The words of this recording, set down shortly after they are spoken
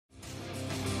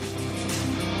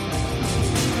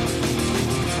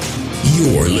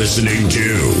You're listening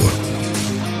to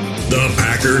the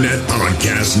Packernet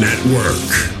Podcast Network.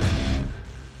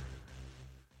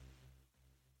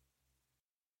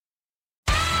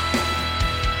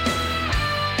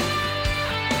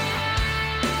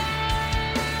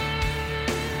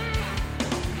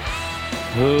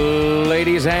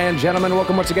 Ladies and gentlemen,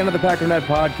 welcome once again to the Packernet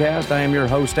Podcast. I am your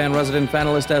host and resident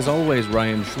fanalist, as always,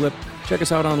 Ryan Schlip. Check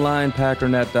us out online,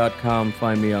 packernet.com.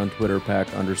 Find me on Twitter,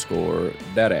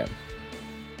 pack_that.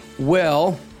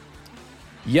 Well,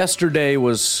 yesterday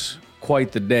was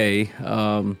quite the day.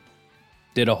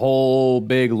 Did a whole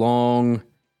big, long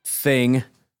thing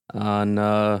on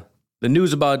the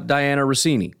news about Dianna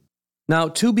Russini. Now,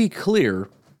 to be clear,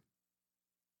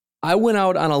 I went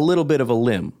out on a little bit of a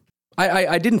limb.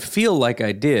 I didn't feel like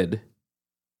I did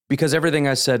because everything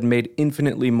I said made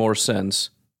infinitely more sense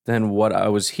than what I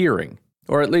was hearing.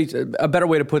 Or at least a better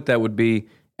way to put that would be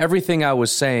everything I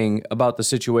was saying about the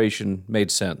situation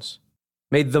made sense.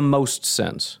 Made the most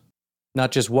sense. Not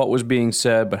just what was being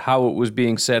said, but how it was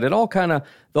being said. It all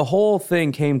the whole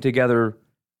thing came together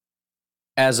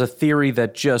as a theory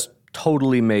that just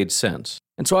totally made sense.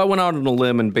 And so I went out on a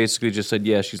limb and basically just said,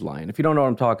 yeah, she's lying. If you don't know what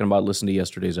I'm talking about, listen to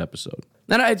yesterday's episode.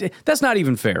 And that's not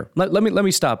even fair. Let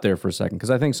me stop there for a second,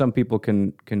 because I think some people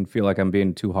can feel like I'm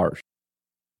being too harsh.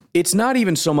 It's not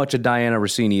even so much a Dianna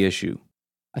Russini issue.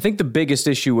 I think the biggest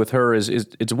issue with her is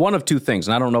it's one of two things,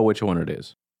 and I don't know which one it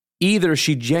is. Either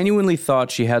she genuinely thought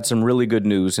she had some really good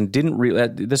news and didn't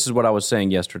realize, this is what I was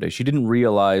saying yesterday, she didn't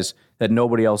realize that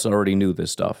nobody else already knew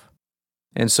this stuff.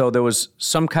 And so there was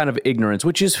some kind of ignorance,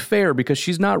 which is fair because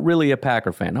she's not really a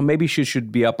Packer fan. Now, maybe she should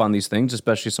be up on these things,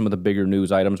 especially some of the bigger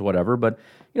news items, whatever. But,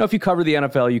 if you cover the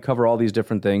NFL, you cover all these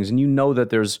different things, and you know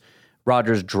that there's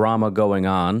Rodgers drama going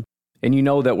on, and you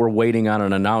know that we're waiting on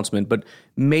an announcement. But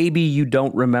maybe you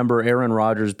don't remember Aaron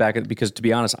Rodgers because, to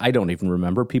be honest, I don't even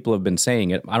remember. People have been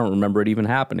saying it. I don't remember it even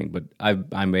happening. But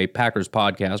I'm a Packers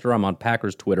podcaster. I'm on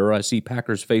Packers Twitter. I see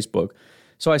Packers Facebook.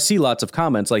 So I see lots of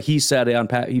comments like he said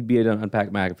he'd be on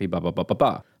Pat McAfee, blah, blah, blah, blah,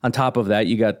 blah. On top of that,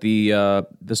 you got the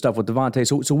stuff with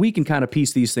Davante. So we can kind of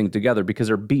piece these things together because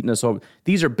they're beating us over.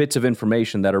 These are bits of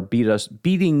information that are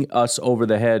beating us over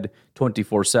the head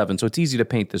 24/7. So it's easy to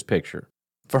paint this picture.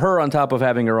 For her, on top of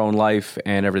having her own life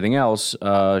and everything else,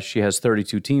 she has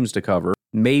 32 teams to cover.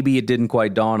 Maybe it didn't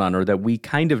quite dawn on her that we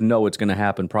kind of know it's going to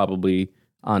happen probably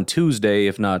on Tuesday,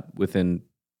 if not within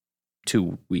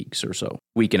 2 weeks or so.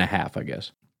 Week and a half, I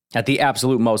guess. At the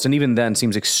absolute most. And even then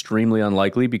seems extremely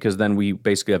unlikely because then we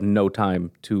basically have no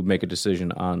time to make a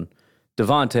decision on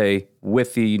Davante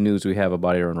with the news we have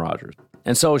about Aaron Rodgers.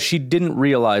 And so she didn't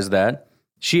realize that.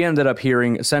 She ended up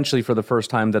hearing essentially for the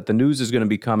first time that the news is going to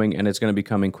be coming and it's going to be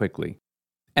coming quickly.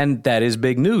 And that is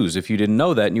big news. If you didn't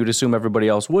know that, and you'd assume everybody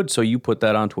else would, so you put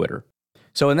that on Twitter.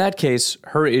 So in that case,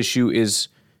 her issue is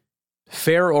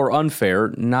fair or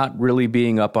unfair, not really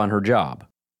being up on her job.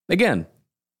 Again,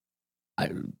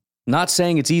 not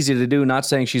saying it's easy to do, not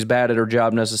saying she's bad at her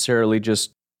job necessarily,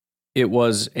 just it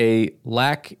was a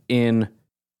lack in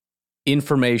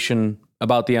information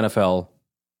about the NFL,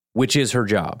 which is her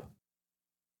job.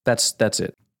 That's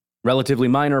it. Relatively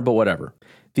minor, but whatever.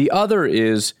 The other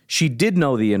is she did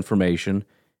know the information,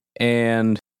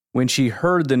 and when she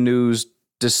heard the news,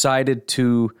 decided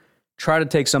to try to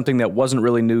take something that wasn't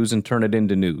really news and turn it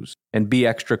into news and be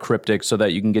extra cryptic so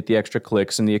that you can get the extra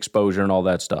clicks and the exposure and all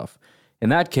that stuff. In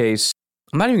that case,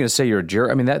 I'm not even going to say you're a jerk.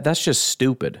 I mean, that's just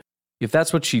stupid. If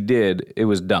that's what she did, it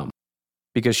was dumb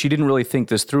because she didn't really think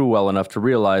this through well enough to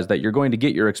realize that you're going to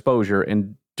get your exposure,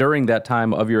 and during that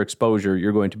time of your exposure,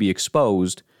 you're going to be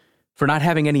exposed for not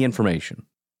having any information.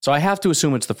 So I have to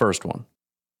assume it's the first one,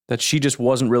 that she just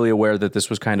wasn't really aware that this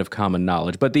was kind of common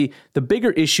knowledge. But the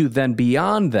bigger issue then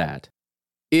beyond that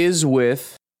is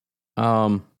with,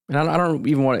 and I don't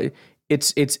even want to,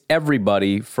 it's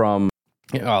everybody from,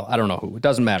 well, I don't know who, it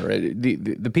doesn't matter.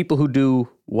 The people who do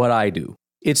what I do.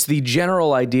 It's the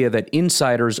general idea that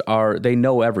insiders they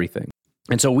know everything.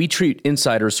 And so we treat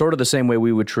insiders sort of the same way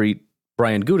we would treat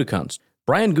Brian Gutekunst.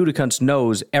 Brian Gutekunst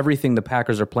knows everything the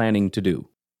Packers are planning to do.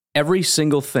 Every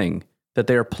single thing that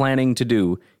they're planning to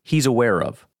do, he's aware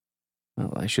of.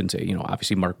 Well, I shouldn't say,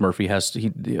 obviously Mark Murphy has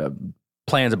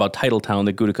plans about Titletown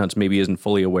that Gutekunst maybe isn't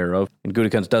fully aware of. And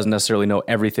Gutekunst doesn't necessarily know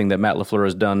everything that Matt LaFleur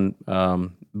has done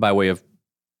by way of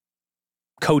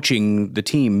coaching the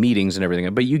team meetings and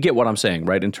everything. But you get what I'm saying,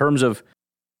 right? In terms of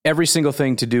every single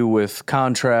thing to do with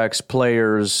contracts,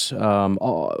 players,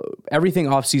 everything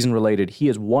offseason related, he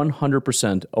is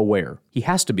 100% aware. He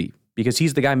has to be, because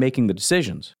he's the guy making the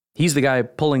decisions. He's the guy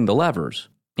pulling the levers.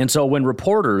 And so when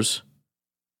reporters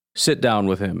sit down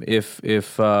with him, if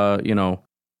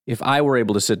if I were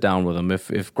able to sit down with him,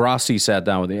 if Grossi sat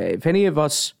down with him, if any of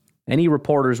us, any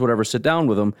reporters, whatever, sit down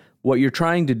with him, what you're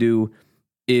trying to do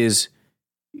is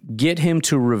get him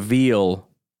to reveal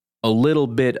a little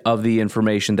bit of the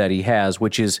information that he has,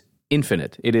 which is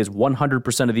infinite. It is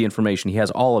 100% of the information. He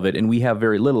has all of it, and we have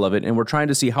very little of it, and we're trying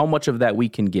to see how much of that we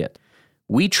can get.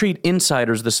 We treat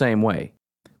insiders the same way.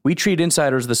 We treat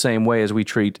insiders the same way as we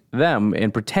treat them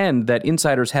and pretend that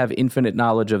insiders have infinite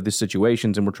knowledge of the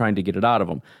situations and we're trying to get it out of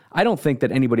them. I don't think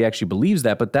that anybody actually believes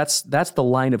that, but that's the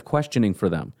line of questioning for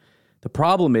them. The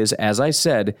problem is, as I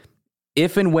said,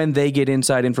 if and when they get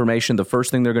inside information, the first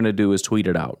thing they're going to do is tweet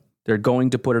it out. They're going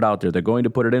to put it out there. They're going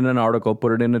to put it in an article,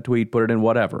 put it in a tweet, put it in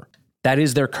whatever. That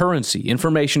is their currency.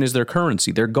 Information is their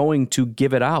currency. They're going to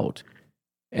give it out.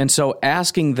 And so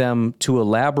asking them to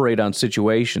elaborate on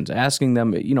situations, asking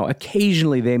them,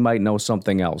 occasionally they might know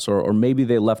something else, or maybe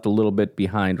they left a little bit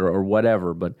behind or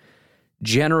whatever. But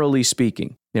generally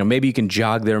speaking, maybe you can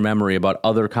jog their memory about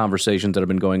other conversations that have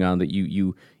been going on that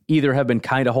you either have been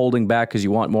kind of holding back because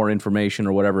you want more information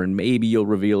or whatever, and maybe you'll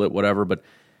reveal it, whatever. But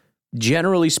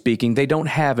generally speaking, they don't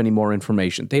have any more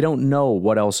information. They don't know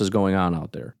what else is going on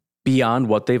out there beyond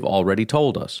what they've already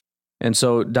told us. And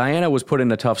so Diana was put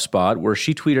in a tough spot where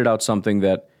she tweeted out something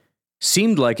that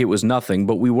seemed like it was nothing,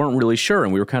 but we weren't really sure.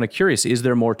 And we were kind of curious, is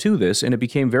there more to this? And it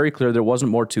became very clear there wasn't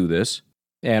more to this.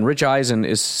 And Rich Eisen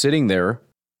is sitting there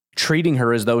treating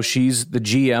her as though she's the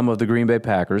GM of the Green Bay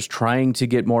Packers, trying to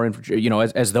get more information,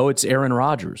 as though it's Aaron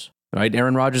Rodgers, right?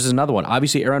 Aaron Rodgers is another one.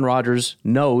 Obviously, Aaron Rodgers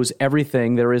knows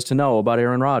everything there is to know about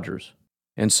Aaron Rodgers.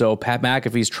 And so Pat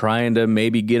McAfee's trying to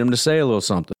maybe get him to say a little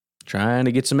something. Trying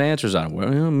to get some answers on it.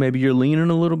 Well, maybe you're leaning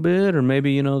a little bit, or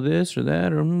maybe, this or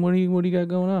that, or what do you got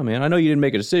going on, man? I know you didn't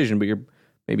make a decision, but you're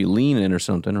maybe leaning or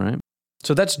something, right?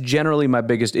 So that's generally my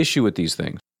biggest issue with these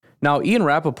things. Now, Ian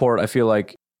Rappaport, I feel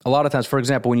like a lot of times, for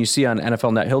example, when you see on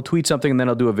NFL Net, he'll tweet something and then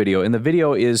he'll do a video. And the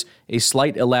video is a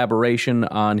slight elaboration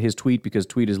on his tweet because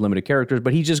tweet is limited characters,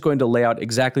 but he's just going to lay out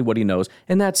exactly what he knows.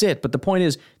 And that's it. But the point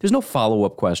is, there's no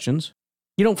follow-up questions.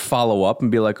 You don't follow up and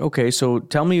be like, okay, so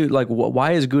tell me,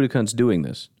 why is Gutekunst doing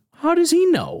this? How does he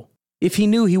know? If he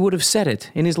knew, he would have said it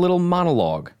in his little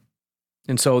monologue.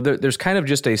 And so there's kind of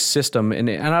just a system, and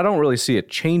I don't really see it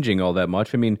changing all that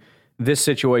much. I mean, this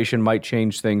situation might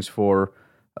change things for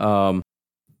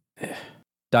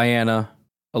Diana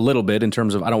a little bit in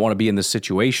terms of I don't want to be in this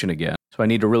situation again, so I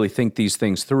need to really think these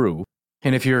things through.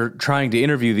 And if you're trying to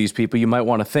interview these people, you might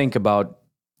want to think about,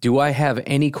 do I have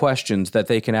any questions that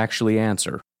they can actually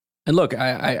answer? And look,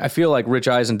 I feel like Rich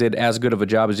Eisen did as good of a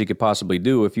job as he could possibly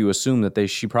do if you assume that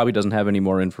she probably doesn't have any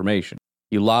more information.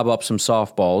 You lob up some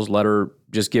softballs, let her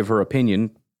just give her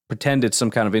opinion, pretend it's some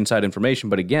kind of inside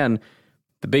information. But again,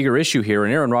 the bigger issue here,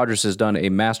 and Aaron Rodgers has done a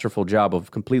masterful job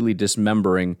of completely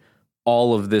dismembering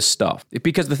all of this stuff.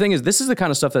 Because the thing is, this is the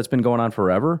kind of stuff that's been going on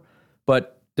forever,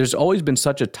 but there's always been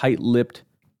such a tight-lipped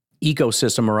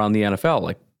ecosystem around the NFL.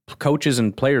 Like, coaches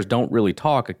and players don't really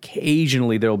talk.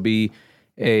 Occasionally there'll be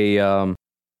a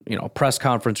press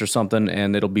conference or something,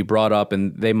 and it'll be brought up,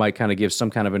 and they might kind of give some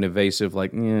kind of an evasive,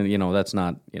 that's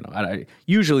not,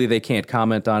 usually they can't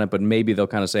comment on it, but maybe they'll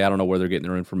kind of say, I don't know where they're getting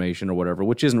their information or whatever,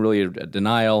 which isn't really a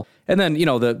denial. And then,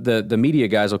 the media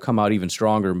guys will come out even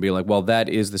stronger and be like, well, that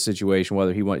is the situation,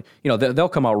 whether he went, they'll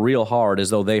come out real hard as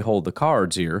though they hold the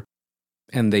cards here.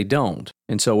 And they don't.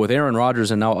 And so with Aaron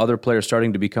Rodgers and now other players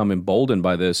starting to become emboldened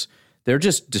by this, they're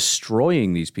just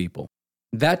destroying these people.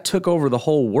 That took over the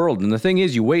whole world. And the thing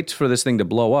is, you wait for this thing to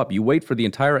blow up. You wait for the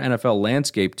entire NFL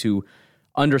landscape to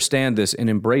understand this and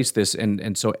embrace this.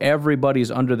 And so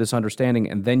everybody's under this understanding.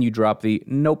 And then you drop the,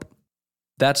 nope,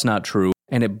 that's not true.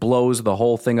 And it blows the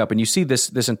whole thing up. And you see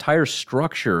this entire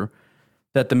structure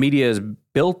that the media is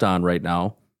built on right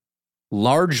now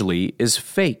largely is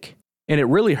fake. And it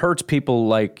really hurts people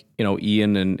like,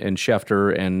 Ian and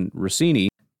Schefter and Rossini,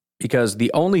 because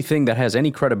the only thing that has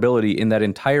any credibility in that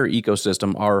entire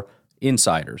ecosystem are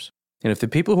insiders. And if the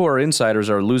people who are insiders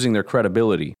are losing their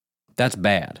credibility, that's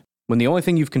bad. When the only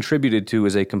thing you've contributed to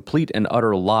is a complete and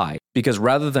utter lie, because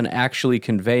rather than actually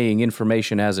conveying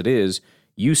information as it is,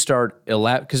 you start,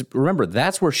 because remember,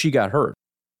 that's where she got hurt.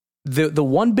 The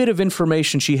one bit of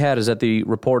information she had is that the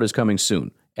report is coming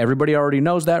soon. Everybody already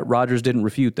knows that. Rodgers didn't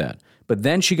refute that. But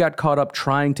then she got caught up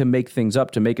trying to make things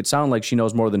up to make it sound like she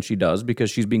knows more than she does because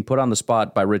she's being put on the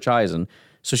spot by Rich Eisen.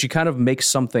 So she kind of makes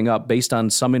something up based on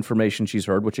some information she's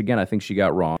heard, which again, I think she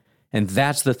got wrong. And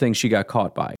that's the thing she got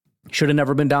caught by. Should have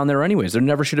never been down there anyways. There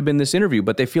never should have been this interview,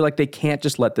 but they feel like they can't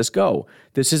just let this go.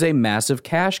 This is a massive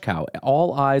cash cow.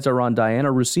 All eyes are on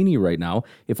Diana Rossini right now.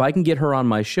 If I can get her on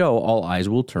my show, all eyes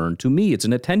will turn to me. It's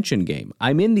an attention game.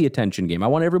 I'm in the attention game. I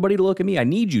want everybody to look at me. I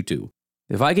need you to.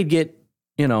 If I could get,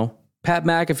 Pat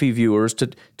McAfee viewers to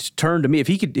turn to me, if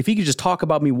he could just talk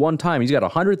about me one time, he's got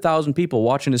 100,000 people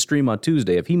watching his stream on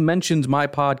Tuesday. If he mentions my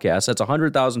podcast, that's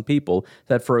 100,000 people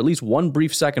that for at least one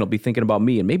brief second will be thinking about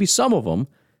me, and maybe some of them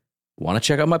want to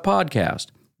check out my podcast.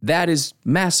 That is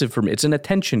massive for me. It's an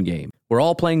attention game. We're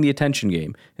all playing the attention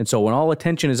game. And so when all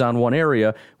attention is on one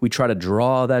area, we try to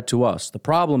draw that to us. The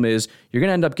problem is you're going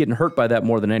to end up getting hurt by that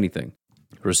more than anything.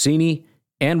 Rossini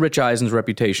and Rich Eisen's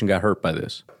reputation got hurt by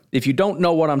this. If you don't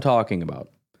know what I'm talking about,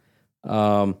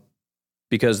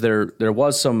 because there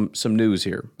was some news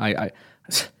here. I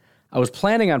was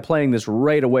planning on playing this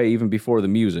right away, even before the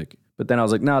music, but then I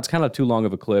was like, no, it's kind of too long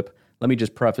of a clip. Let me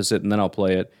just preface it, and then I'll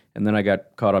play it. And then I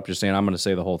got caught up just saying, I'm going to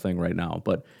say the whole thing right now.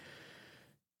 But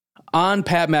on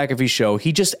Pat McAfee's show,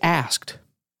 he just asked,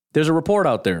 there's a report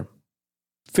out there,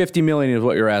 50 million is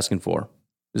what you're asking for.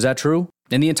 Is that true?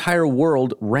 And the entire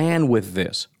world ran with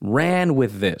this.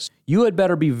 You had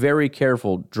better be very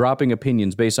careful dropping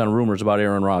opinions based on rumors about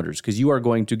Aaron Rodgers, because you are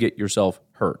going to get yourself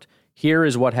hurt. Here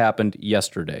is what happened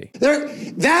yesterday.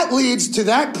 That leads to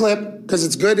that clip, because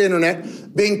it's good internet,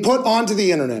 being put onto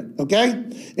the internet, okay?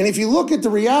 And if you look at the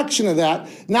reaction of that,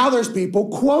 now there's people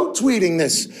quote tweeting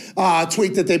this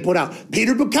tweet that they put out.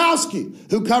 Peter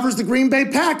Bukowski, who covers the Green Bay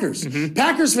Packers. Mm-hmm.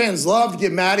 Packers fans love to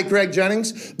get mad at Greg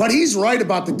Jennings, but he's right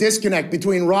about the disconnect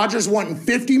between Rodgers wanting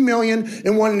 $50 million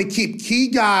and wanting to keep key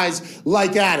guys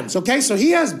like Adams, okay? So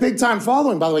he has big-time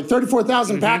following, by the way.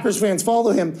 34,000 Packers fans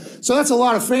follow him. So that's a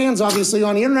lot of fans, obviously,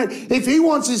 on the internet. If he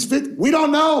wants we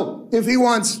don't know if he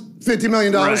wants $50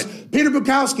 million. Right. Peter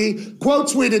Bukowski quote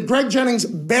tweeted Greg Jennings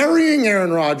burying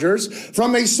Aaron Rodgers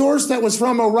from a source that was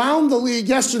from around the league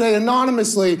yesterday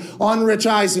anonymously on Rich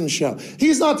Eisen's show.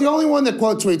 He's not the only one that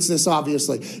quote tweets this,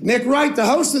 obviously. Nick Wright, the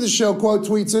host of the show, quote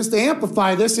tweets this to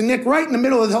amplify this. And Nick Wright, in the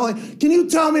middle of the whole thing, can you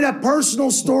tell me that personal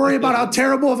story about how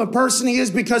terrible of a person he is,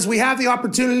 because we have the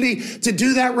opportunity to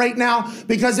do that right now,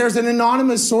 because there's an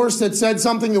anonymous source that said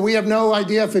something that we have no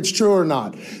idea if it's true or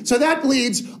not. So that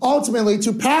leads ultimately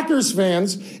to Packers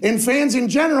fans and fans in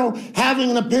general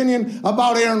having an opinion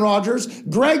about Aaron Rodgers.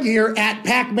 Greg here at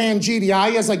Pac-Man GDI,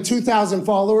 he has like 2,000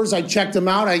 followers. I checked him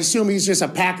out. I assume he's just a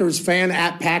Packers fan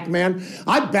at Pac-Man.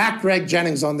 I back Greg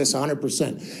Jennings on this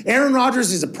 100%. Aaron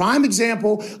Rodgers is a prime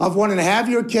example of wanting to have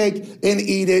your cake and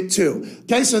eat it too.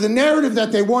 Okay, so the narrative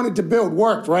that they wanted to build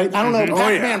worked, right? I don't know,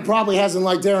 Pac-Man probably hasn't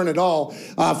liked Aaron at all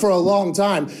for a long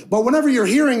time. But whenever you're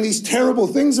hearing these terrible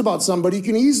things about somebody, you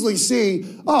can easily see,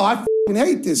 oh, I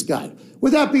hate this guy.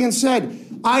 With that being said,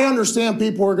 I understand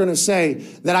people are going to say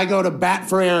that I go to bat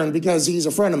for Aaron because he's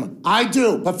a friend of mine. I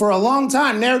do. But for a long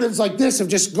time, narratives like this have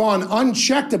just gone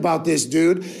unchecked about this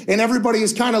dude. And everybody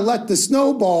has kind of let the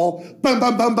snowball, boom,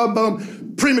 boom, boom, boom,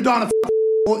 boom, prima donna,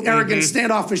 arrogant,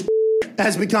 standoffish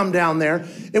has become down there.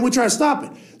 And we try to stop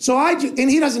it. So and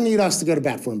he doesn't need us to go to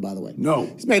bat for him, by the way. No.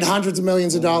 He's made hundreds of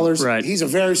millions of dollars. Right. He's a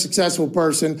very successful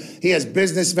person. He has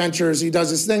business ventures. He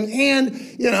does his thing. And,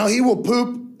 he will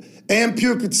poop and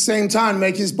puke at the same time,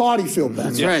 make his body feel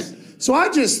better. That's right. So I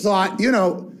just thought,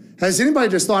 has anybody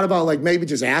just thought about maybe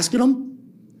just asking him?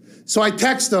 So I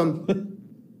text him,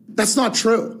 that's not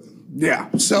true. Yeah.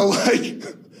 So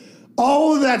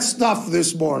all of that stuff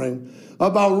this morning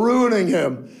about ruining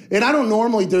him. And I don't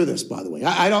normally do this, by the way.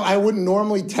 I wouldn't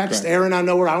normally text Aaron out of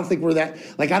nowhere. I don't think we're that,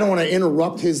 I don't want to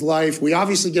interrupt his life. We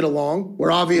obviously get along.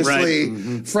 We're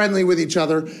obviously friendly with each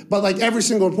other. But every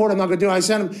single report I'm not going to do, I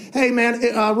send him, hey man,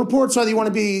 reports are that you want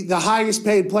to be the highest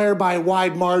paid player by a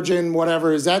wide margin,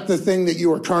 whatever. Is that the thing that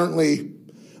you are currently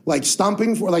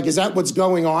stumping for? Is that what's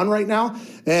going on right now?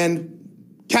 And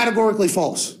categorically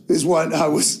false is what I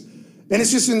was. And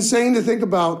it's just insane to think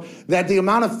about that the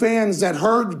amount of fans that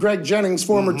heard Greg Jennings,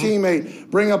 former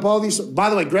teammate, bring up all these. By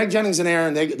the way, Greg Jennings and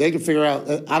Aaron, they can figure out.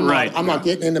 I'm not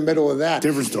getting in the middle of that.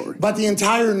 Different story. But the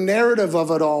entire narrative of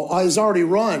it all is already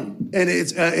run, and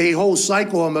it's a whole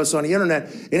cycle almost on the internet,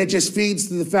 and it just feeds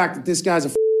to the fact that this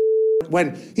guy's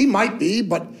when he might be,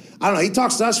 but I don't know. He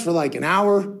talks to us for an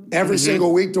hour every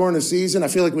single week during the season. I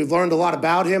feel like we've learned a lot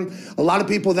about him. A lot of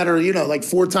people that are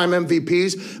 4-time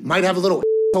MVPs might have a little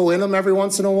in them every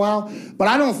once in a while. But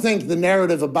I don't think the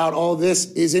narrative about all this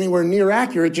is anywhere near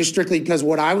accurate, just strictly because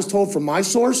what I was told from my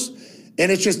source, and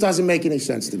it just doesn't make any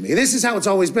sense to me. This is how it's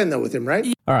always been, though, with him, right?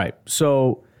 All right.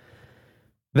 So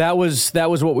that was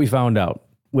what we found out,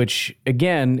 which,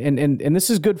 again, and this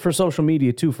is good for social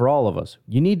media, too, for all of us.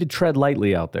 You need to tread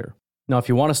lightly out there. Now, if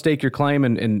you want to stake your claim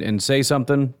and say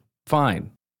something,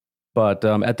 fine. But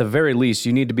at the very least,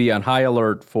 you need to be on high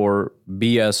alert for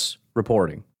BS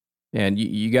reporting. And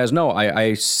you guys know,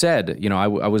 I said, I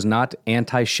was not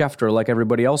anti-Schefter like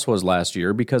everybody else was last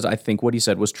year because I think what he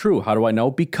said was true. How do I know?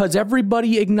 Because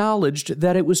everybody acknowledged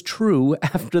that it was true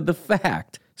after the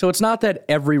fact. So it's not that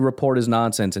every report is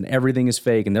nonsense and everything is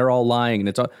fake and they're all lying and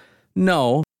it's all...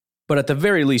 No, but at the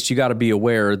very least, you got to be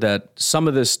aware that some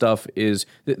of this stuff is...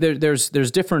 There's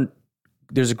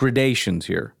gradations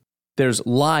here. There's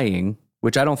lying,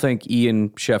 which I don't think Ian,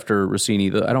 Schefter, Rossini,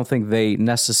 I don't think they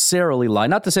necessarily lie.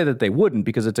 Not to say that they wouldn't,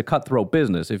 because it's a cutthroat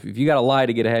business. If you got to lie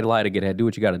to get ahead, do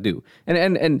what you got to do.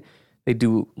 And they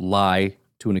do lie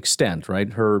to an extent,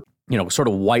 right? Her, sort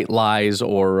of white lies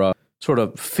or sort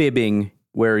of fibbing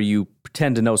where you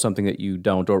pretend to know something that you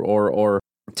don't, or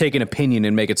take an opinion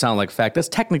and make it sound like fact. That's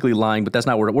technically lying, but that's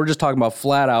not what we're just talking about.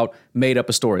 Flat out made up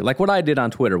a story. Like what I did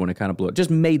on Twitter when it kind of blew up. Just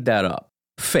made that up.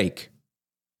 Fake.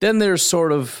 Then there's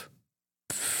sort of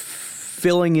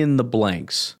filling in the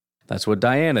blanks. That's what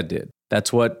Diana did.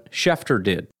 That's what Schefter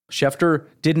did. Schefter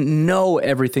didn't know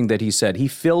everything that he said. He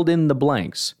filled in the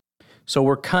blanks. So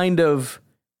we're kind of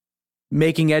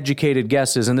making educated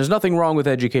guesses, and there's nothing wrong with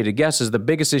educated guesses. The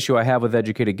biggest issue I have with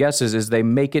educated guesses is they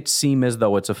make it seem as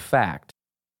though it's a fact.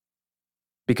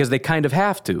 Because they kind of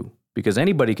have to. Because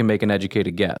anybody can make an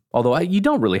educated guess. Although you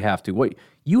don't really have to. Wait,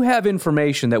 you have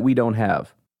information that we don't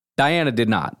have. Diana did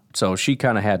not, so she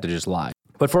kind of had to just lie.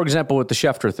 But for example, with the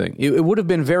Schefter thing, it would have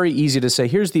been very easy to say,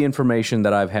 here's the information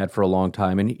that I've had for a long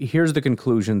time, and here's the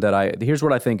conclusion here's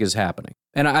what I think is happening.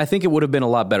 And I think it would have been a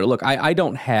lot better. Look, I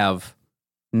don't have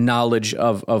knowledge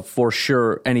of for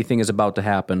sure anything is about to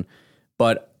happen,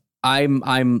 but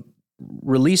I'm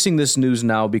releasing this news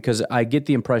now because I get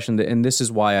the impression that, and this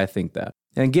is why I think that.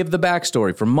 And give the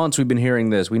backstory. For months we've been hearing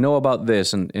this. We know about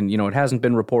this, and it hasn't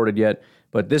been reported yet,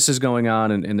 but this is going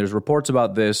on, and there's reports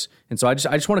about this. And so I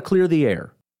just want to clear the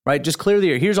air, right? Just clear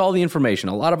the air. Here's all the information.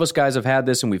 A lot of us guys have had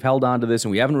this, and we've held on to this,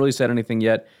 and we haven't really said anything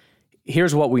yet.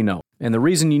 Here's what we know. And the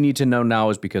reason you need to know now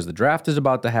is because the draft is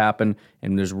about to happen,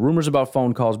 and there's rumors about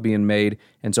phone calls being made.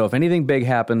 And so if anything big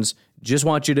happens, just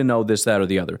want you to know this, that, or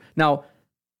the other. Now,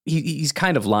 he's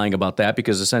kind of lying about that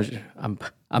because essentially I'm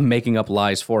making up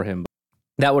lies for him.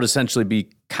 That would essentially be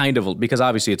kind of, because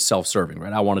obviously it's self-serving,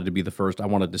 right? I wanted to be the first. I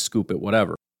wanted to scoop it,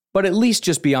 whatever. But at least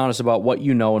just be honest about what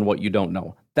you know and what you don't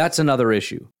know. That's another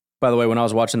issue. By the way, when I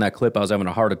was watching that clip, I was having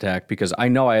a heart attack because I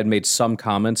know I had made some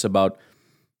comments about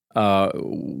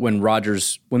when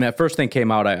that first thing came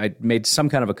out, I made some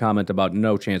kind of a comment about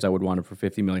no chance I would want him for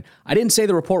 $50 million. I didn't say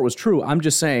the report was true. I'm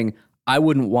just saying I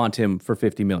wouldn't want him for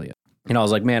 $50 million. And I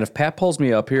was like, man, if Pat pulls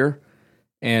me up here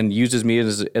and uses me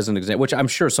as an example, which I'm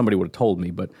sure somebody would have told me,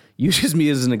 but uses me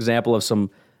as an example of some,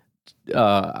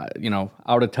 out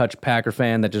of touch Packer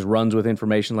fan that just runs with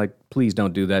information, like, please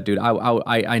don't do that, dude.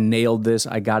 I nailed this.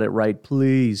 I got it right.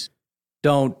 Please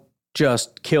don't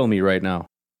just kill me right now.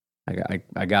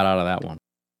 I got out of that one.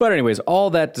 But anyways, all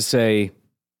that to say,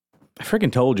 I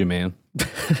freaking told you, man.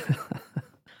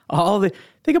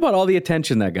 Think about all the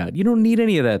attention that got. You don't need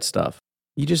any of that stuff.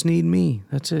 You just need me.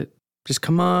 That's it. Just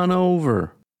come on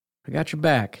over. I got your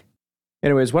back.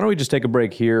 Anyways, why don't we just take a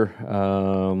break here?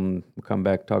 We'll come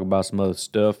back, talk about some other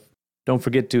stuff. Don't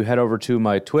forget to head over to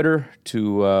my Twitter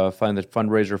to find the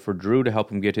fundraiser for Drew to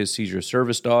help him get his seizure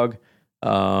service dog.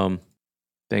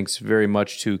 Thanks very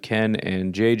much to Ken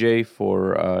and JJ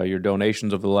for your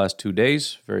donations over the last 2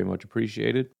 days. Very much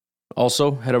appreciated.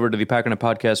 Also, head over to the Packernet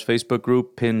Podcast Facebook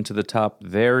group. Pinned to the top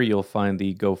there, you'll find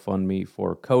the GoFundMe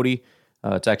for Cody.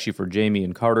 It's actually for Jamie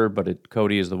and Carter, but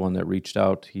Cody is the one that reached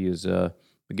out. He is,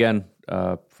 again,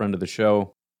 a friend of the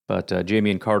show. But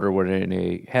Jamie and Carter were in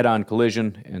a head-on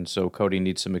collision, and so Cody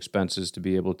needs some expenses to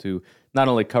be able to not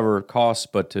only cover costs,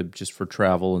 but to just for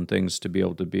travel and things to be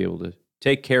able to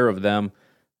take care of them.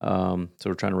 So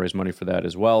we're trying to raise money for that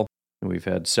as well. And we've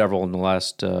had several in the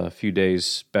last few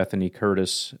days. Bethany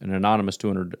Curtis, an anonymous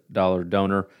 $200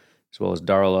 donor, as well as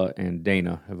Darla and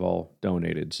Dana have all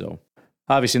donated. So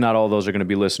obviously not all of those are going to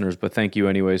be listeners, but thank you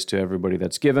anyways to everybody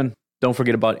that's given. Don't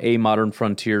forget about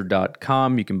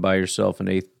amodernfrontier.com. You can buy yourself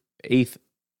an eighth.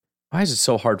 Why is it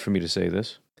so hard for me to say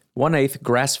this? 1/8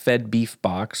 grass-fed beef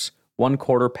box,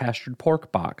 1/4 pastured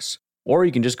pork box. Or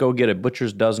you can just go get a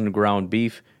butcher's dozen ground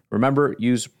beef. Remember,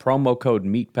 use promo code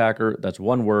MEATPACKER. That's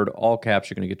one word, all caps.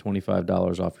 You're going to get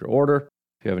 $25 off your order.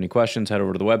 If you have any questions, head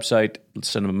over to the website.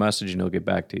 Send them a message, and he'll get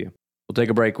back to you. We'll take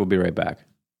a break. We'll be right back.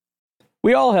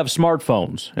 We all have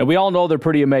smartphones, and we all know they're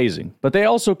pretty amazing, but they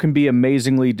also can be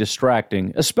amazingly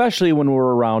distracting, especially when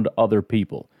we're around other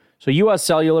people. So US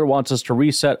Cellular wants us to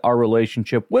reset our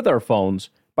relationship with our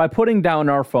phones by putting down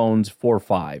our phones for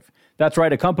 $5. That's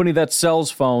right, a company that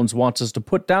sells phones wants us to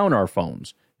put down our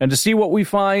phones. And to see what we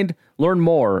find, learn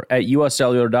more at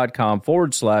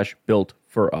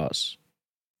uscellular.com/built-for-us.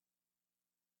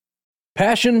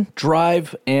 Passion,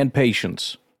 drive, and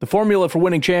patience. The formula for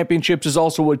winning championships is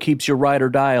also what keeps your ride or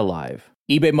die alive.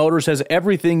 eBay Motors has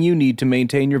everything you need to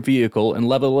maintain your vehicle and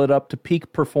level it up to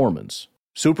peak performance.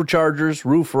 Superchargers,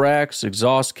 roof racks,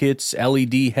 exhaust kits,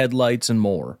 LED headlights, and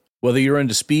more. Whether you're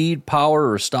into speed,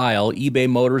 power, or style, eBay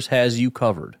Motors has you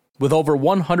covered. With over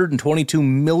 122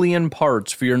 million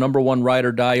parts for your number one ride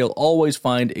or die, you'll always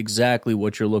find exactly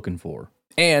what you're looking for.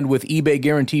 And with eBay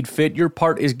Guaranteed Fit, your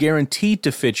part is guaranteed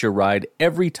to fit your ride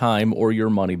every time or your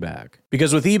money back.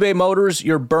 Because with eBay Motors,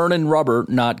 you're burning rubber,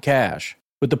 not cash.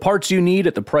 With the parts you need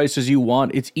at the prices you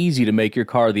want, it's easy to make your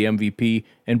car the MVP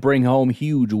and bring home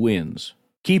huge wins.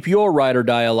 Keep your ride or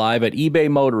die alive at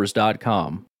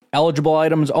ebaymotors.com. Eligible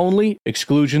items only,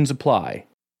 exclusions apply.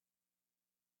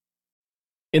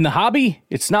 In the hobby,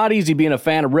 it's not easy being a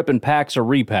fan of ripping packs or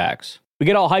repacks. We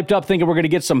get all hyped up thinking we're going to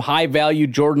get some high-value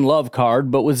Jordan Love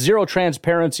card, but with zero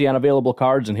transparency on available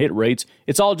cards and hit rates,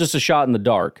 it's all just a shot in the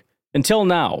dark. Until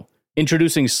now,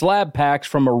 introducing slab packs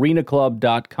from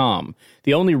arenaclub.com,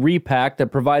 the only repack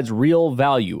that provides real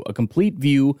value, a complete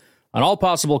view on all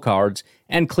possible cards,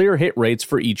 and clear hit rates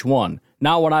for each one.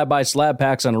 Now when I buy slab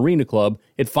packs on Arena Club,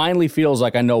 it finally feels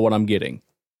like I know what I'm getting.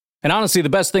 And honestly, the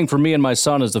best thing for me and my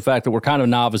son is the fact that we're kind of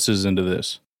novices into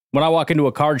this. When I walk into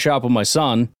a card shop with my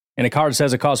son, and a card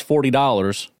says it costs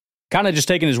 $40, kind of just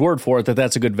taking his word for it that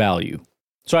that's a good value.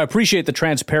 So I appreciate the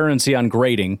transparency on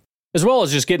grading, as well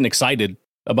as just getting excited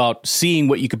about seeing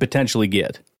what you could potentially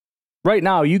get. Right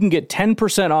now, you can get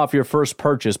 10% off your first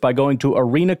purchase by going to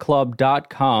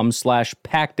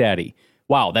arenaclub.com/packdaddy.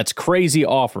 Wow, that's crazy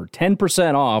offer.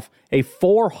 10% off a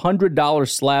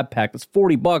 $400 slab pack. That's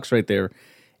 $40 right there.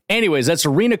 Anyways, that's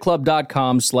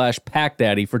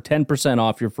arenaclub.com/packdaddy for 10%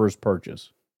 off your first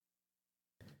purchase.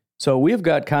 So we've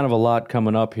got kind of a lot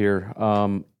coming up here.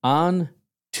 On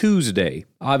Tuesday,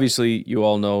 obviously you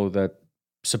all know that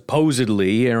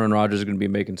supposedly Aaron Rodgers is going to be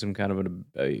making some kind of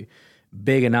a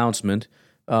big announcement.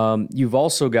 You've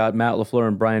also got Matt LaFleur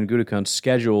and Brian Gutekunst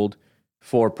scheduled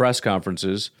for press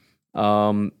conferences.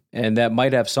 And that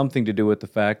might have something to do with the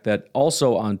fact that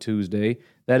also on Tuesday,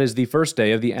 that is the first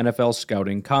day of the NFL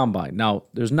Scouting Combine. Now,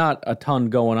 there's not a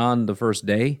ton going on the first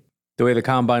day. The way the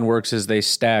Combine works is they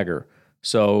stagger.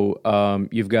 So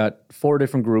you've got 4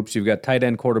 different groups. You've got tight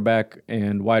end, quarterback,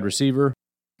 and wide receiver.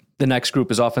 The next group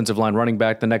is offensive line, running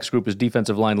back. The next group is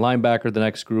defensive line, linebacker. The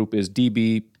next group is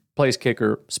DB, place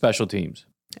kicker, special teams.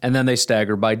 And then they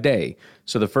stagger by day.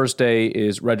 So the first day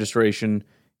is registration,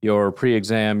 your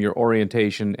pre-exam, your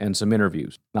orientation, and some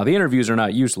interviews. Now, the interviews are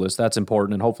not useless. That's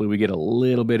important, and hopefully we get a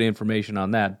little bit of information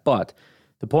on that. But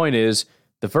the point is,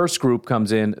 the first group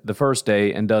comes in the first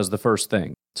day and does the first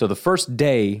thing. So the first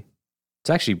day, it's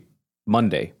actually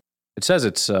Monday. It says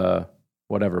it's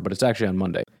whatever, but it's actually on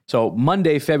Monday. So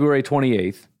Monday, February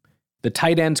 28th, the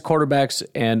tight ends, quarterbacks,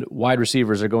 and wide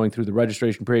receivers are going through the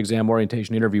registration, pre-exam,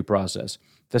 orientation, interview process.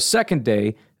 The second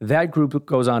day, that group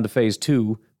goes on to phase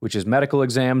 2, which is medical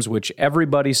exams, which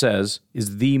everybody says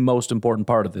is the most important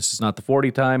part of this. It's not the 40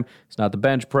 time, it's not the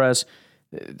bench press,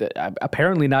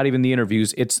 apparently not even the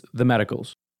interviews, it's the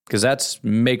medicals, because that's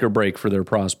make or break for their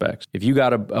prospects. If you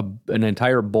got an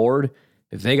entire board,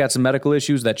 if they got some medical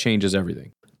issues, that changes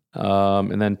everything.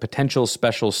 And then potential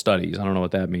special studies. I don't know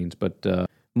what that means, but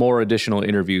more additional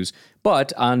interviews.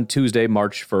 But on Tuesday,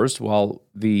 March 1st, while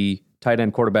the tight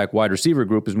end, quarterback, wide receiver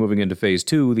group is moving into phase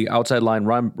 2, the outside line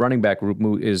running back group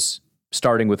is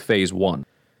starting with phase 1.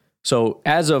 So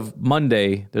as of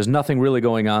Monday, there's nothing really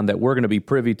going on that we're going to be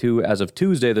privy to. As of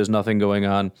Tuesday, there's nothing going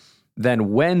on.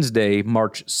 Then Wednesday,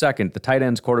 March 2nd, the tight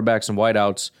ends, quarterbacks, and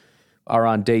wideouts are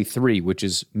on day 3, which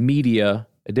is media,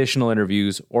 additional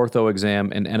interviews, ortho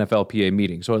exam, and NFLPA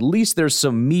meeting. So at least there's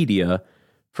some media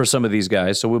for some of these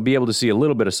guys. So we'll be able to see a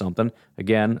little bit of something.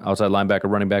 Again, outside linebacker,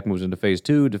 running back moves into phase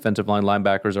 2. Defensive line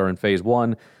linebackers are in phase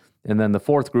 1. And then the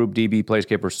fourth group, DB,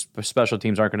 placekeeper, special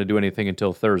teams aren't going to do anything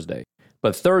until Thursday.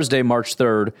 But Thursday, March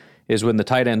 3rd, is when the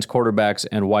tight ends, quarterbacks,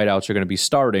 and wideouts are going to be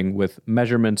starting with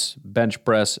measurements, bench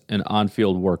press, and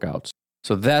on-field workouts.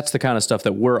 So that's the kind of stuff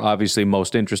that we're obviously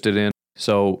most interested in.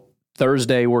 So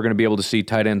Thursday, we're going to be able to see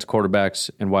tight ends, quarterbacks,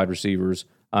 and wide receivers.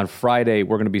 On Friday,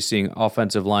 we're going to be seeing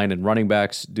offensive line and running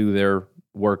backs do their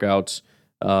workouts.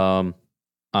 On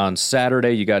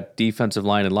Saturday, you got defensive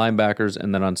line and linebackers.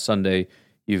 And then on Sunday,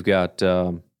 you've got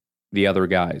the other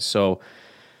guys. So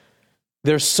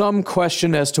there's some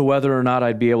question as to whether or not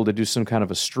I'd be able to do some kind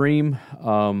of a stream.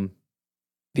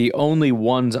 The only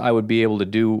ones I would be able to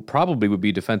do probably would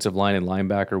be defensive line and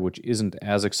linebacker, which isn't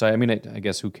as exciting. I mean, I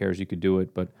guess who cares? You could do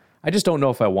it, but I just don't know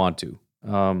if I want to.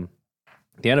 The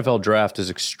NFL draft is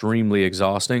extremely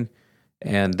exhausting,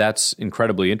 and that's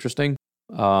incredibly interesting.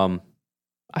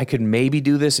 I could maybe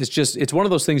do this. It's one of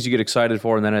those things you get excited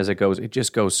for, and then as it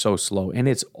just goes so slow, and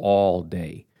it's all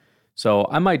day. So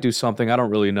I might do something. I don't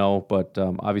really know, but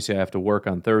obviously I have to work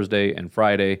on Thursday and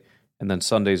Friday, and then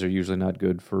Sundays are usually not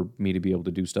good for me to be able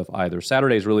to do stuff either.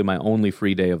 Saturday is really my only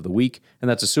free day of the week, and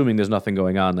that's assuming there's nothing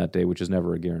going on that day, which is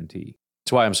never a guarantee.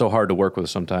 That's why I'm so hard to work with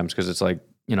sometimes, because it's like,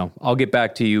 I'll get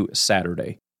back to you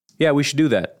Saturday. Yeah, we should do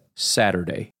that.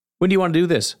 Saturday. When do you want to do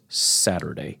this?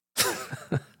 Saturday.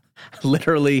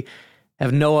 Literally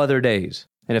have no other days.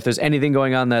 And if there's anything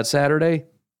going on that Saturday,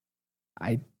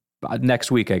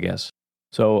 next week, I guess.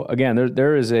 So again,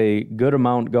 there is a good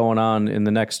amount going on in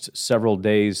the next several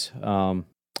days.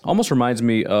 Almost reminds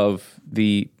me of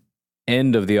the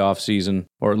end of the off season,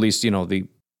 or at least the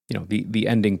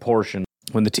ending portion,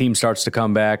 when the team starts to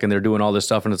come back and they're doing all this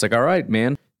stuff, and it's like, all right,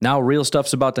 man, now real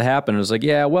stuff's about to happen. And it's like,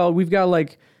 yeah, well, we've got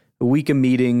like a week of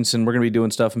meetings and we're going to be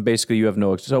doing stuff, and basically you have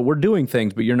so we're doing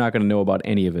things, but you're not going to know about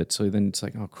any of it. So then it's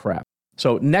like, oh crap.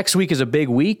 So next week is a big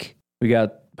week. We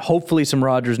got hopefully some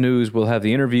Rodgers news. We'll have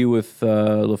the interview with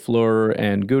LaFleur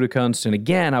and Gutekunst. And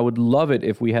again, I would love it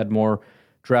if we had more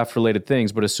draft-related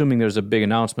things, but assuming there's a big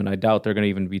announcement, I doubt they're going to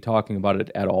even be talking about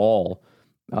it at all.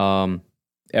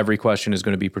 Every question is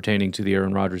going to be pertaining to the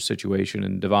Aaron Rodgers situation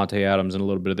and Devontae Adams and a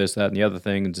little bit of this, that, and the other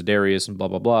thing, and Za'Darius and blah,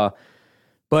 blah, blah.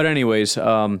 But anyways,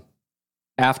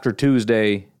 after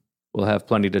Tuesday, we'll have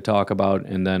plenty to talk about.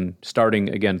 And then starting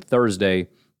again Thursday,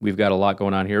 we've got a lot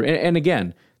going on here. And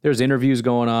again, there's interviews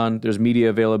going on. There's media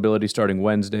availability starting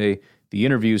Wednesday. The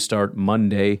interviews start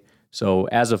Monday. So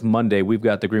as of Monday, we've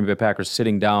got the Green Bay Packers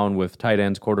sitting down with tight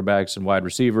ends, quarterbacks, and wide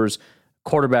receivers.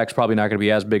 Quarterback's probably not going to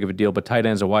be as big of a deal, but tight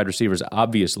ends and wide receivers,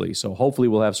 obviously. So hopefully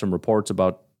we'll have some reports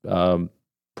about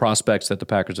prospects that the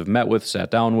Packers have met with,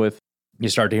 sat down with. You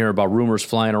start to hear about rumors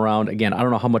flying around. Again, I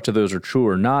don't know how much of those are true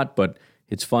or not, but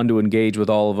it's fun to engage with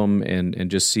all of them and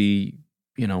just see,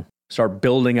 start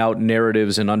building out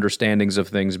narratives and understandings of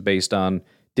things based on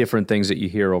different things that you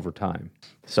hear over time.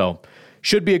 So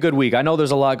should be a good week. I know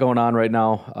there's a lot going on right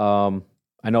now.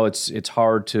 I know it's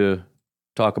hard to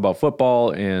talk about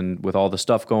football and with all the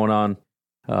stuff going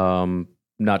on.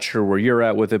 Not sure where you're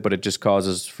at with it, but it just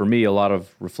causes, for me, a lot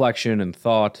of reflection and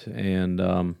thought and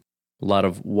a lot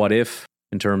of what if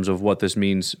in terms of what this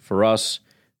means for us.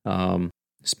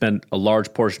 Spent a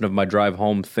large portion of my drive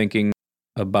home thinking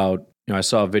about, I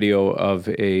saw a video of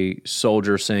a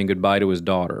soldier saying goodbye to his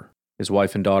daughter. His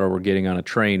wife and daughter were getting on a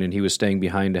train, and he was staying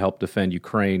behind to help defend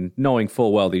Ukraine, knowing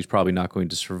full well that he's probably not going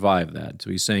to survive that. So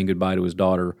he's saying goodbye to his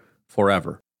daughter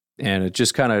forever. And it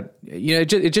just kind of, it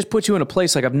just puts you in a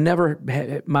place like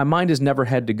my mind has never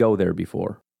had to go there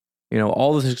before.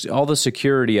 All the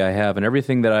security I have and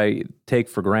everything that I take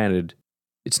for granted,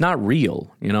 it's not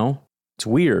real, It's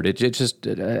weird. It just,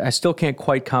 I still can't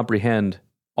quite comprehend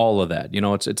all of that.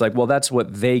 It's like, well, that's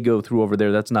what they go through over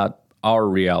there. That's not our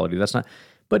reality. That's not,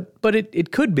 but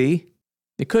it could be.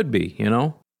 It could be,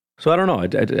 So I don't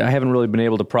know. I haven't really been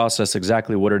able to process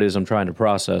exactly what it is I'm trying to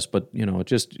process, but,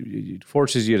 it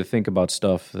forces you to think about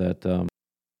stuff that,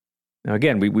 now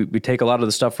again, we take a lot of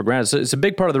the stuff for granted. So it's a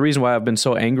big part of the reason why I've been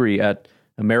so angry at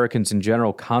Americans in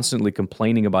general, constantly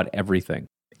complaining about everything.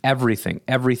 Everything.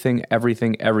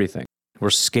 We're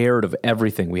scared of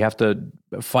everything. We have to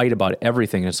fight about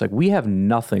everything. And it's like, we have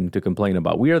nothing to complain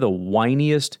about. We are the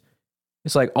whiniest.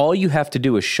 It's like, all you have to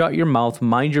do is shut your mouth,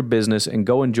 mind your business, and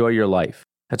go enjoy your life.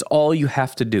 That's all you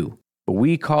have to do. But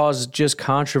we cause just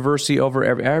controversy over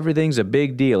everything's a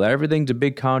big deal. Everything's a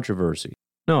big controversy.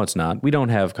 No, it's not. We don't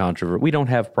have controversy. We don't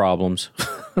have problems.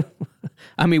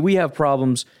 I mean, we have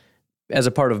problems as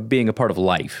a part of being a part of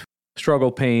life.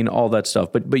 Struggle, pain, all that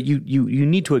stuff. But you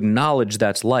need to acknowledge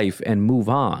that's life and move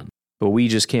on. But we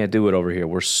just can't do it over here.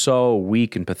 We're so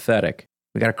weak and pathetic.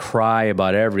 We got to cry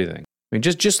about everything. I mean,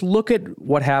 just look at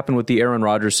what happened with the Aaron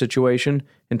Rodgers situation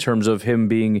in terms of him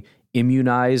being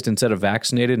immunized instead of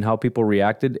vaccinated and how people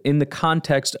reacted in the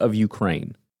context of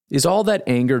Ukraine. Is all that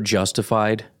anger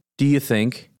justified? Do you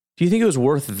think it was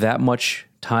worth that much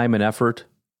time and effort?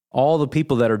 All the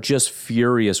people that are just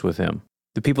furious with him,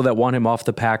 the people that want him off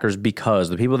the Packers because,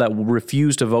 the people that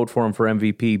refuse to vote for him for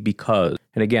MVP because.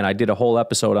 And again, I did a whole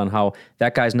episode on how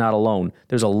that guy's not alone.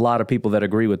 There's a lot of people that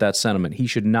agree with that sentiment. He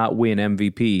should not win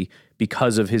MVP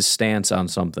because of his stance on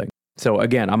something. So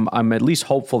again, I'm at least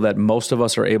hopeful that most of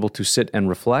us are able to sit and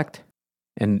reflect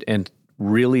and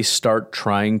really start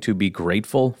trying to be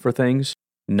grateful for things,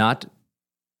 not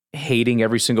hating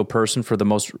every single person for the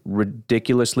most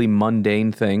ridiculously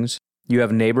mundane things. You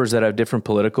have neighbors that have different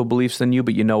political beliefs than you,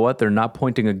 but you know what? They're not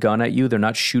pointing a gun at you. They're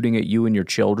not shooting at you and your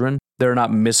children. There are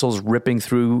not missiles ripping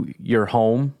through your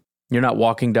home. You're not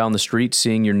walking down the street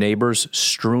seeing your neighbors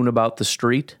strewn about the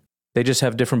street. They just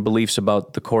have different beliefs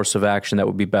about the course of action that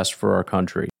would be best for our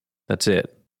country. That's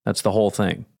it. That's the whole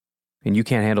thing. And you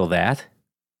can't handle that?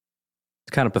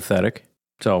 It's kind of pathetic.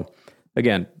 So,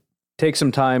 again, take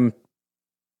some time.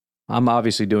 I'm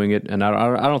obviously doing it, and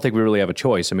I don't think we really have a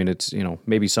choice. I mean, it's,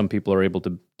 maybe some people are able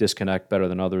to disconnect better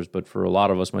than others, but for a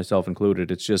lot of us, myself included,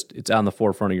 it's on the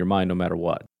forefront of your mind no matter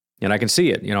what. And I can see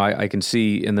it. I can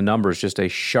see in the numbers just a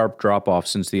sharp drop-off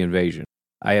since the invasion.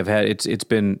 I have had, it's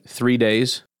been 3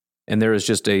 days, and there is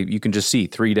just you can just see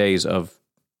 3 days of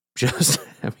just,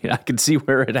 I can see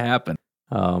where it happened.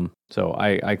 So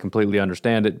I completely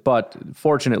understand it, but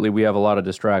fortunately we have a lot of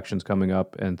distractions coming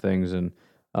up and things, and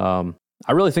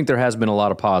I really think there has been a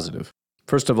lot of positive.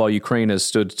 First of all, Ukraine has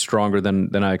stood stronger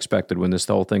than I expected. When this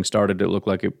whole thing started, it looked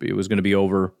like it was going to be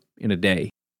over in a day,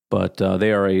 but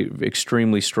they are a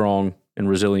extremely strong and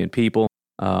resilient people.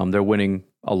 They're winning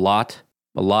a lot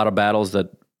of battles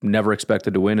that never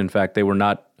expected to win. In fact, they were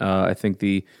not, I think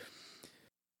the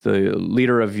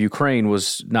leader of Ukraine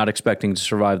was not expecting to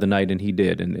survive the night, and he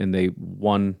did, and they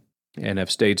won and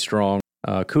have stayed strong.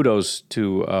 Kudos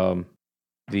to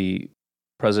the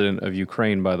president of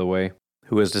Ukraine, by the way,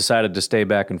 who has decided to stay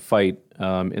back and fight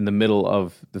in the middle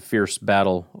of the fierce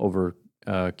battle over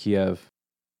Kiev.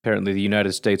 Apparently, the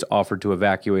United States offered to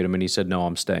evacuate him, and he said, no,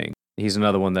 I'm staying. He's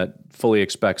another one that fully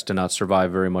expects to not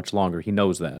survive very much longer. He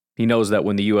knows that. He knows that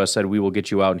when the U.S. said, we will get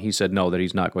you out, and he said no, that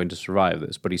he's not going to survive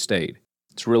this, but he stayed.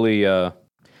 It's really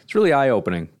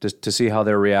eye-opening to see how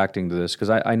they're reacting to this, because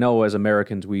I know as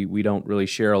Americans we don't really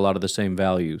share a lot of the same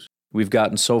values. We've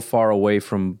gotten so far away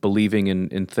from believing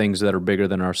in things that are bigger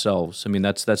than ourselves. I mean,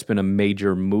 that's been a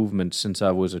major movement since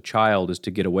I was a child, is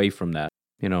to get away from that.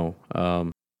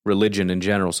 Religion in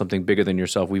general, something bigger than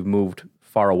yourself. We've moved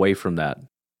far away from that.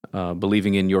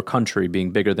 Believing in your country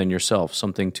being bigger than yourself,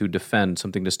 something to defend,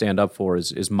 something to stand up for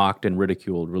is mocked and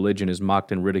ridiculed. Religion is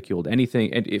mocked and ridiculed.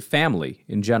 Anything, and family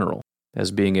in general, as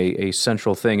being a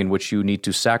central thing in which you need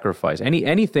to sacrifice.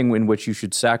 Anything in which you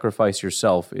should sacrifice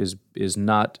yourself is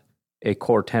not a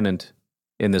core tenet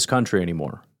in this country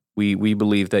anymore. We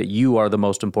believe that you are the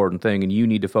most important thing and you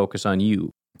need to focus on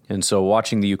you. And so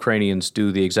watching the Ukrainians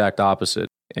do the exact opposite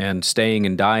and staying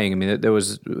and dying, I mean, there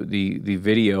was the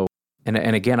video,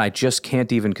 and again, I just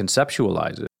can't even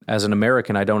conceptualize it. As an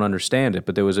American, I don't understand it,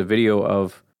 but there was a video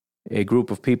of a group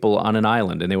of people on an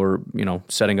island, and they were,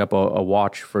 setting up a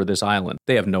watch for this island.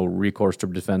 They have no recourse to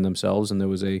defend themselves, and there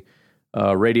was a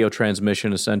radio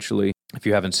transmission, essentially, if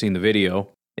you haven't seen the video,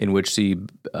 in which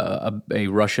a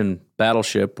Russian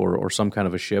battleship or some kind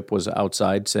of a ship was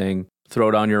outside saying, throw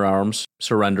down your arms,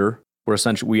 surrender.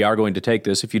 We are going to take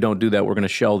this. If you don't do that, we're going to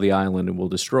shell the island and we'll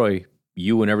destroy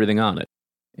you and everything on it.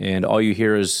 And all you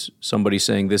hear is somebody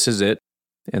saying, this is it.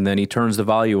 And then he turns the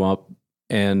volume up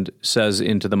and says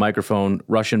into the microphone,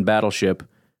 Russian battleship,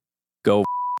 go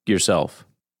yourself.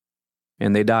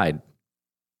 And they died.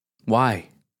 Why?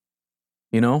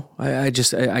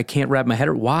 I can't wrap my head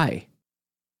around why.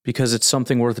 Because it's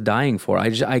something worth dying for.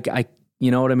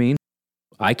 You know what I mean?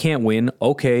 I can't win.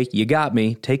 Okay, you got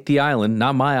me. Take the island,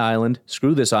 not my island.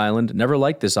 Screw this island. Never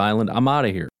liked this island. I'm out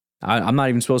of here. I'm not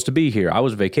even supposed to be here. I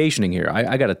was vacationing here.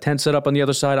 I got a tent set up on the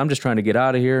other side. I'm just trying to get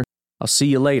out of here. I'll see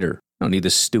you later. I don't need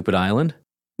this stupid island.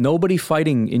 Nobody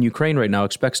fighting in Ukraine right now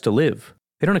expects to live.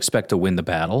 They don't expect to win the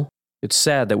battle. It's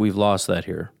sad that we've lost that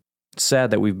here. It's sad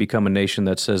that we've become a nation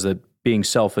that says that being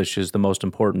selfish is the most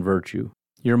important virtue.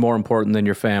 You're more important than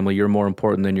your family. You're more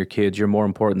important than your kids. You're more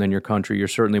important than your country. You're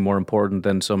certainly more important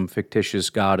than some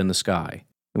fictitious God in the sky.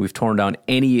 And we've torn down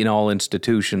any and all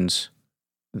institutions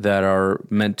that are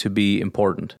meant to be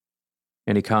important.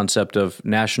 Any concept of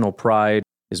national pride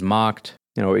is mocked.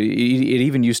 It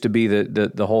even used to be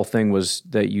that the whole thing was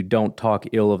that you don't talk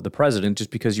ill of the president just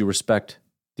because you respect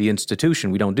the institution.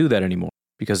 We don't do that anymore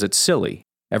because it's silly.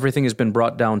 Everything has been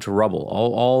brought down to rubble.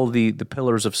 All the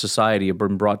pillars of society have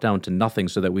been brought down to nothing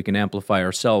so that we can amplify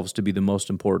ourselves to be the most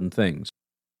important things.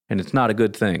 And it's not a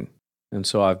good thing. And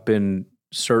so I've been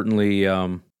certainly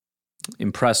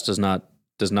impressed does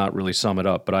not really sum it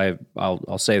up, but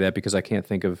I'll say that because I can't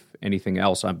think of anything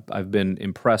else. I've been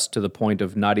impressed to the point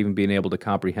of not even being able to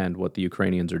comprehend what the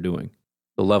Ukrainians are doing.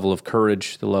 The level of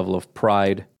courage, the level of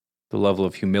pride, the level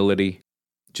of humility,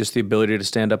 just the ability to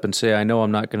stand up and say, I know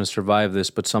I'm not going to survive this,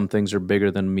 but some things are bigger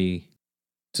than me.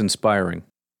 It's inspiring.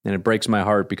 And it breaks my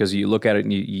heart because you look at it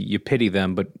and you pity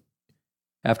them, but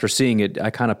after seeing it, I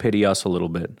kind of pity us a little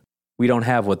bit. We don't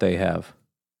have what they have.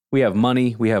 We have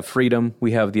money, we have freedom,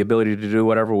 we have the ability to do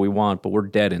whatever we want, but we're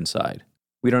dead inside.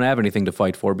 We don't have anything to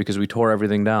fight for because we tore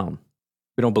everything down.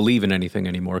 We don't believe in anything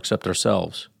anymore except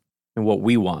ourselves and what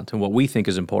we want and what we think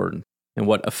is important and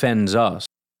what offends us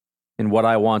and what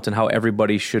I want and how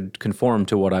everybody should conform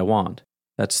to what I want.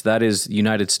 That is the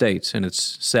United States, and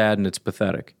it's sad and it's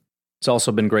pathetic. It's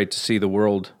also been great to see the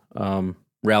world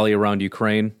rally around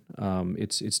Ukraine.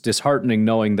 It's disheartening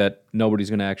knowing that nobody's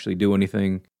going to actually do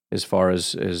anything as far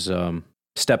as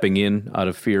stepping in out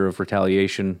of fear of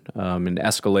retaliation and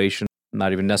escalation. I'm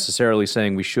not even necessarily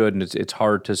saying we should, and it's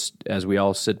hard to, as we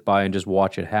all sit by and just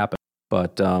watch it happen.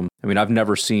 But, I've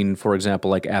never seen, for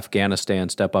example, like Afghanistan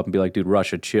step up and be like, dude,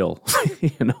 Russia, chill.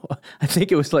 I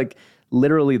think it was like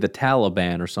literally the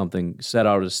Taliban or something set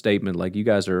out a statement like,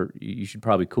 you should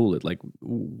probably cool it. Like,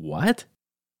 what?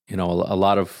 A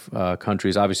lot of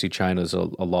countries, obviously China's a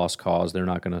lost cause. They're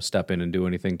not going to step in and do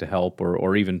anything to help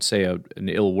or even say an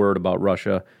ill word about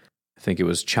Russia. I think it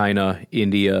was China,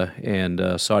 India,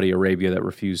 and Saudi Arabia that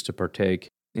refused to partake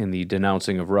in the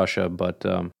denouncing of Russia. But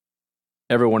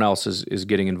everyone else is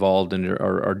getting involved and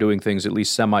are doing things at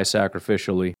least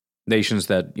semi-sacrificially. Nations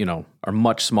that, are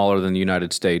much smaller than the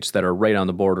United States, that are right on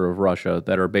the border of Russia,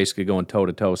 that are basically going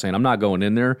toe-to-toe saying, I'm not going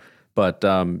in there, but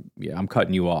I'm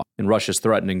cutting you off. And Russia's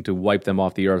threatening to wipe them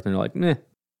off the earth. And they're like, meh,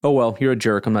 oh well, you're a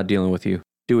jerk. I'm not dealing with you.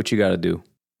 Do what you got to do.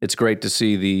 It's great to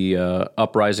see the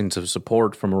uprisings of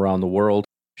support from around the world.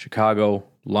 Chicago,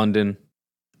 London,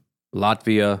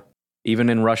 Latvia, even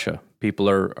in Russia, people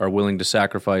are willing to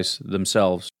sacrifice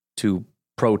themselves to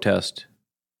protest,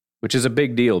 which is a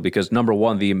big deal because, number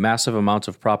one, the massive amounts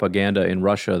of propaganda in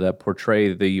Russia that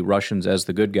portray the Russians as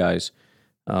the good guys,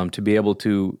 to be able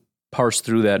to parse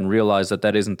through that and realize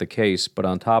that isn't the case. But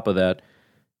on top of that,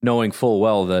 knowing full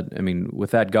well that,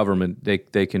 with that government,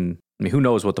 they can, who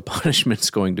knows what the punishment's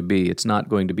going to be. It's not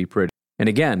going to be pretty. And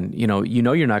again,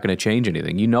 you're not going to change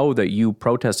anything. You know that you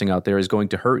protesting out there is going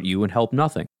to hurt you and help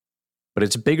nothing. But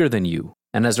it's bigger than you.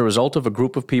 And as a result of a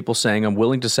group of people saying, I'm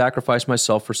willing to sacrifice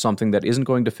myself for something that isn't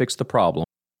going to fix the problem,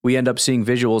 we end up seeing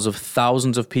visuals of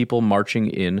thousands of people marching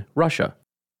in Russia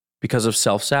because of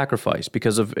self-sacrifice,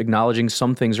 because of acknowledging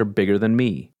some things are bigger than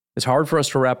me. It's hard for us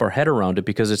to wrap our head around it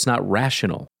because it's not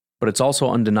rational, but it's also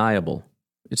undeniable.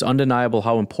 It's undeniable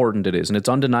how important it is, and it's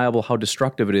undeniable how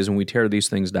destructive it is when we tear these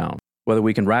things down. Whether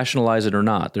we can rationalize it or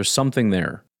not, there's something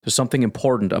there. There's something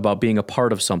important about being a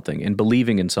part of something and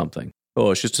believing in something.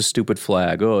 Oh, it's just a stupid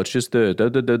flag. Oh, it's just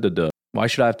the. Why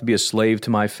should I have to be a slave to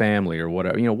my family or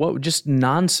whatever? What? Just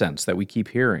nonsense that we keep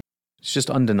hearing. It's just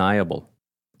undeniable.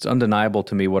 It's undeniable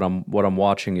to me what I'm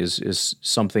watching is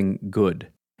something good.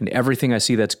 And everything I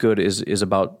see that's good is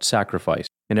about sacrifice.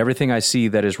 And everything I see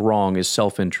that is wrong is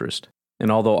self-interest.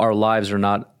 And although our lives are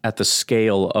not at the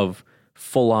scale of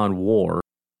full-on war,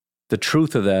 the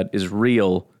truth of that is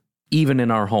real even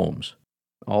in our homes.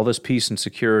 All this peace and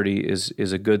security is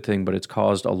a good thing, but it's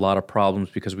caused a lot of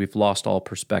problems because we've lost all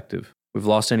perspective. We've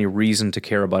lost any reason to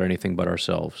care about anything but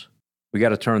ourselves. We got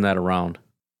to turn that around.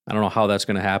 I don't know how that's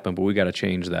going to happen, but we got to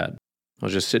change that. I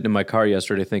was just sitting in my car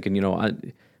yesterday thinking,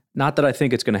 not that I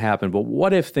think it's going to happen, but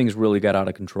what if things really got out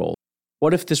of control?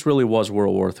 What if this really was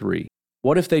World War III?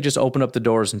 What if they just opened up the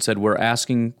doors and said, we're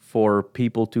asking for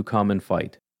people to come and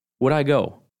fight? Would I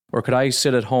go? Or could I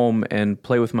sit at home and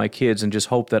play with my kids and just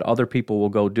hope that other people will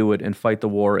go do it and fight the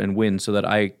war and win so that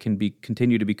I can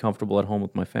continue to be comfortable at home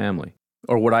with my family?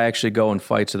 Or would I actually go and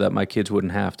fight so that my kids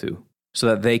wouldn't have to, so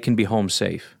that they can be home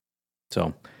safe?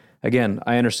 So, again,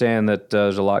 I understand that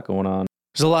there's a lot going on.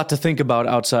 There's a lot to think about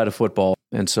outside of football.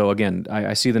 And so, again,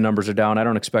 I see the numbers are down. I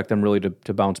don't expect them really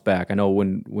to bounce back. I know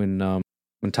when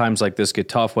times like this get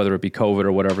tough, whether it be COVID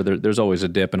or whatever, there's always a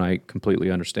dip, and I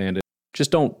completely understand it.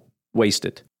 Just don't waste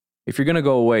it. If you're going to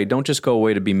go away, don't just go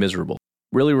away to be miserable.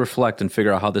 Really reflect and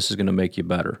figure out how this is going to make you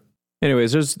better.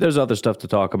 Anyways, there's other stuff to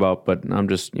talk about, but I'm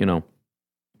just, I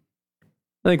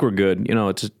think we're good.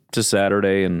 It's a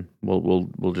Saturday, and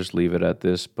we'll just leave it at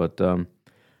this. But I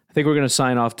think we're going to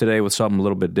sign off today with something a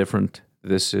little bit different.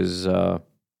 This is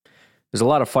there's a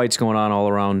lot of fights going on all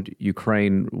around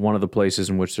Ukraine. One of the places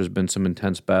in which there's been some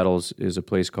intense battles is a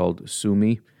place called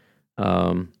Sumy.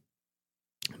 Been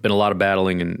a lot of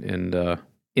battling, and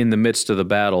in the midst of the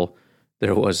battle,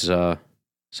 there was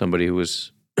somebody who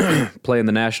was playing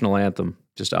the national anthem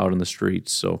just out in the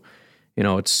streets. So,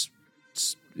 it's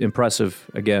impressive,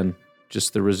 again,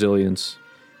 just the resilience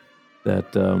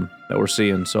that we're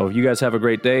seeing. So you guys have a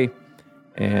great day,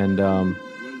 and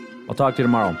I'll talk to you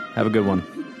tomorrow. Have a good one.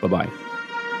 Bye-bye.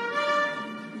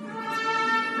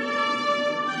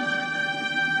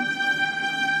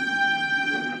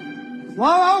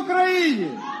 Слава Україні!